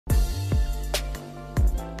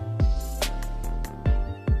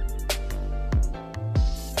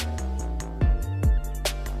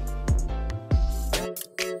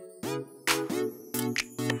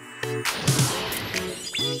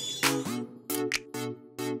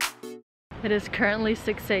It is currently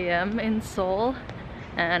 6 a.m. in Seoul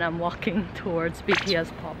and I'm walking towards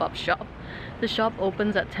BTS pop-up shop. The shop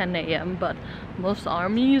opens at 10 a.m. but most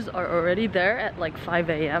ARMYs are already there at like 5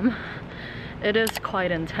 a.m. It is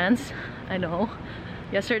quite intense, I know.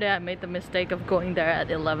 Yesterday I made the mistake of going there at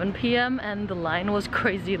 11 p.m. and the line was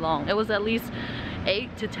crazy long. It was at least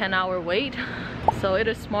 8 to 10 hour wait, so it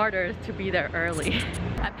is smarter to be there early.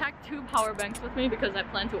 I packed 2 power banks with me because I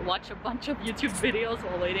plan to watch a bunch of YouTube videos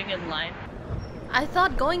while waiting in line. I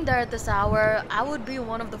thought going there at this hour, I would be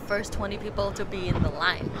one of the first 20 people to be in the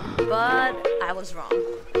line, but I was wrong.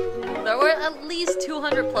 There were at least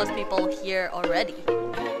 200 plus people here already.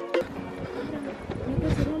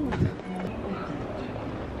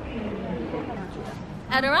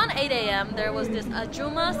 At around 8 a.m, there was this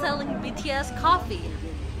Ajuma selling BTS coffee.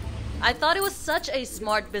 I thought it was such a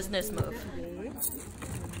smart business move.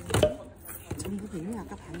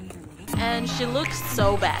 And she looks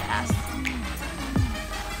so badass.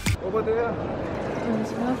 Over there.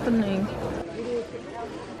 What's happening?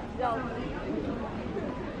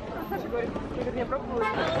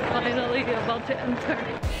 Finally about to enter.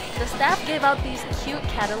 The staff gave out these cute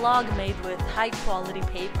catalog made with high quality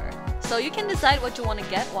paper, so you can decide what you want to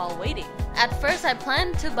get while waiting. At first I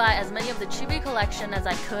planned to buy as many of the chibi collection as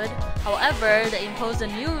I could. However, they imposed a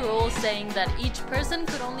new rule saying that each person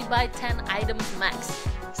could only buy 10 items max.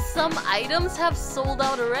 Some items have sold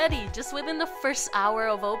out already just within the first hour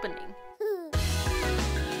of opening.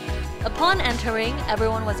 Upon entering,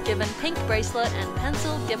 everyone was given pink bracelet and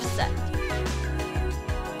pencil gift set.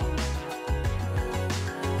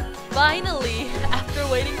 Finally, after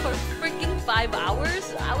waiting for freaking 5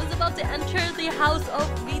 hours, I was about to enter the House of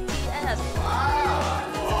BTS. Wow.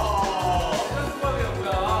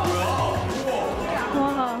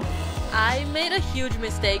 I made a huge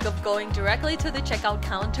mistake of going directly to the checkout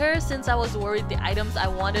counter since I was worried the items I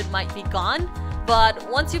wanted might be gone. But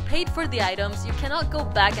once you paid for the items, you cannot go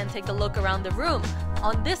back and take a look around the room.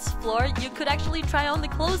 On this floor, you could actually try on the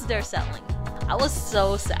clothes they're selling. I was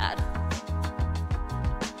so sad.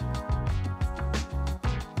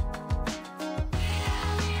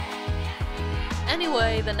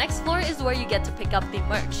 Anyway, the next floor is where you get to pick up the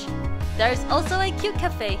merch. There's also a cute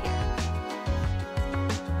cafe here.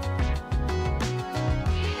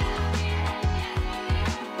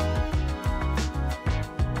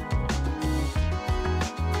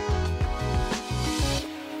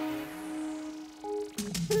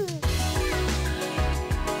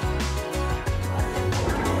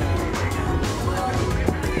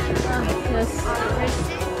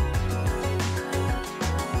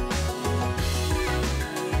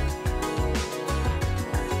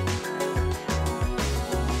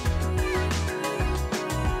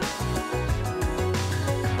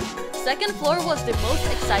 Second floor was the most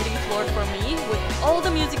exciting floor for me, with all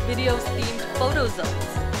the music videos themed photo zones.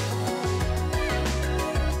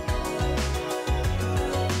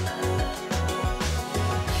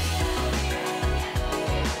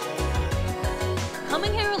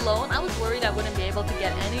 Coming here alone, I was worried I wouldn't be able to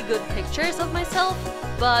get any good pictures of myself,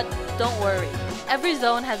 but don't worry. Every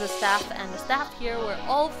zone has a staff, and the staff here were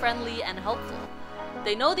all friendly and helpful.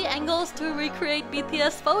 They know the angles to recreate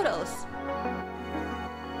BTS photos.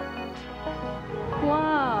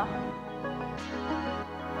 Wow.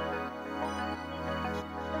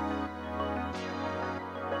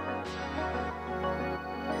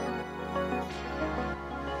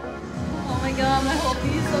 Oh my god, my whole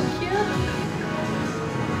piece is so cute.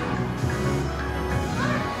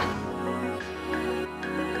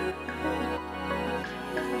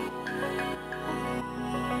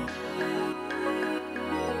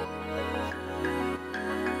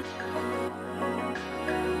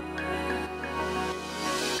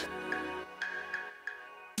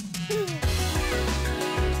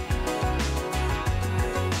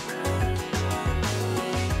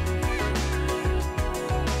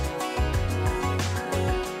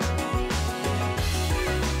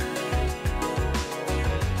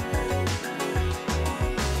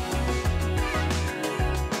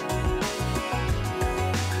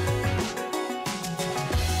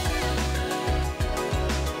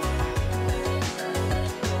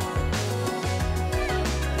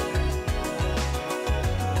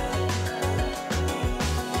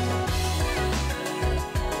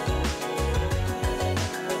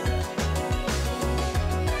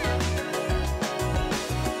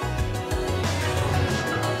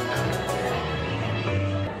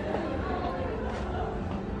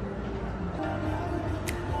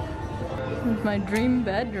 It's my dream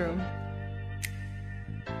bedroom.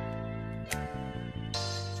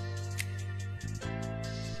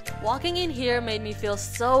 Walking in here made me feel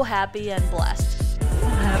so happy and blessed. So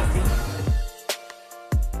happy.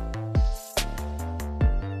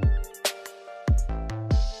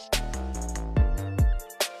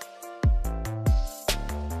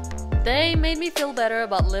 made me feel better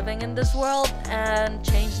about living in this world and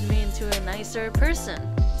changed me into a nicer person.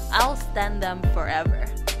 I'll stand them forever.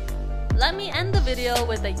 Let me end the video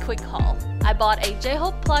with a quick haul. I bought a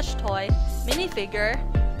J-Hope plush toy, minifigure,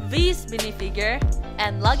 V's minifigure,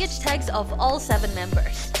 and luggage tags of all 7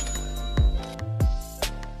 members.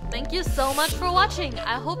 Thank you so much for watching.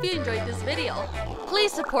 I hope you enjoyed this video.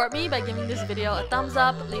 Please support me by giving this video a thumbs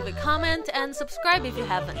up, leave a comment, and subscribe if you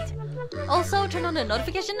haven't. Also, turn on the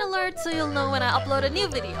notification alert so you'll know when I upload a new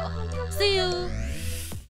video. See you!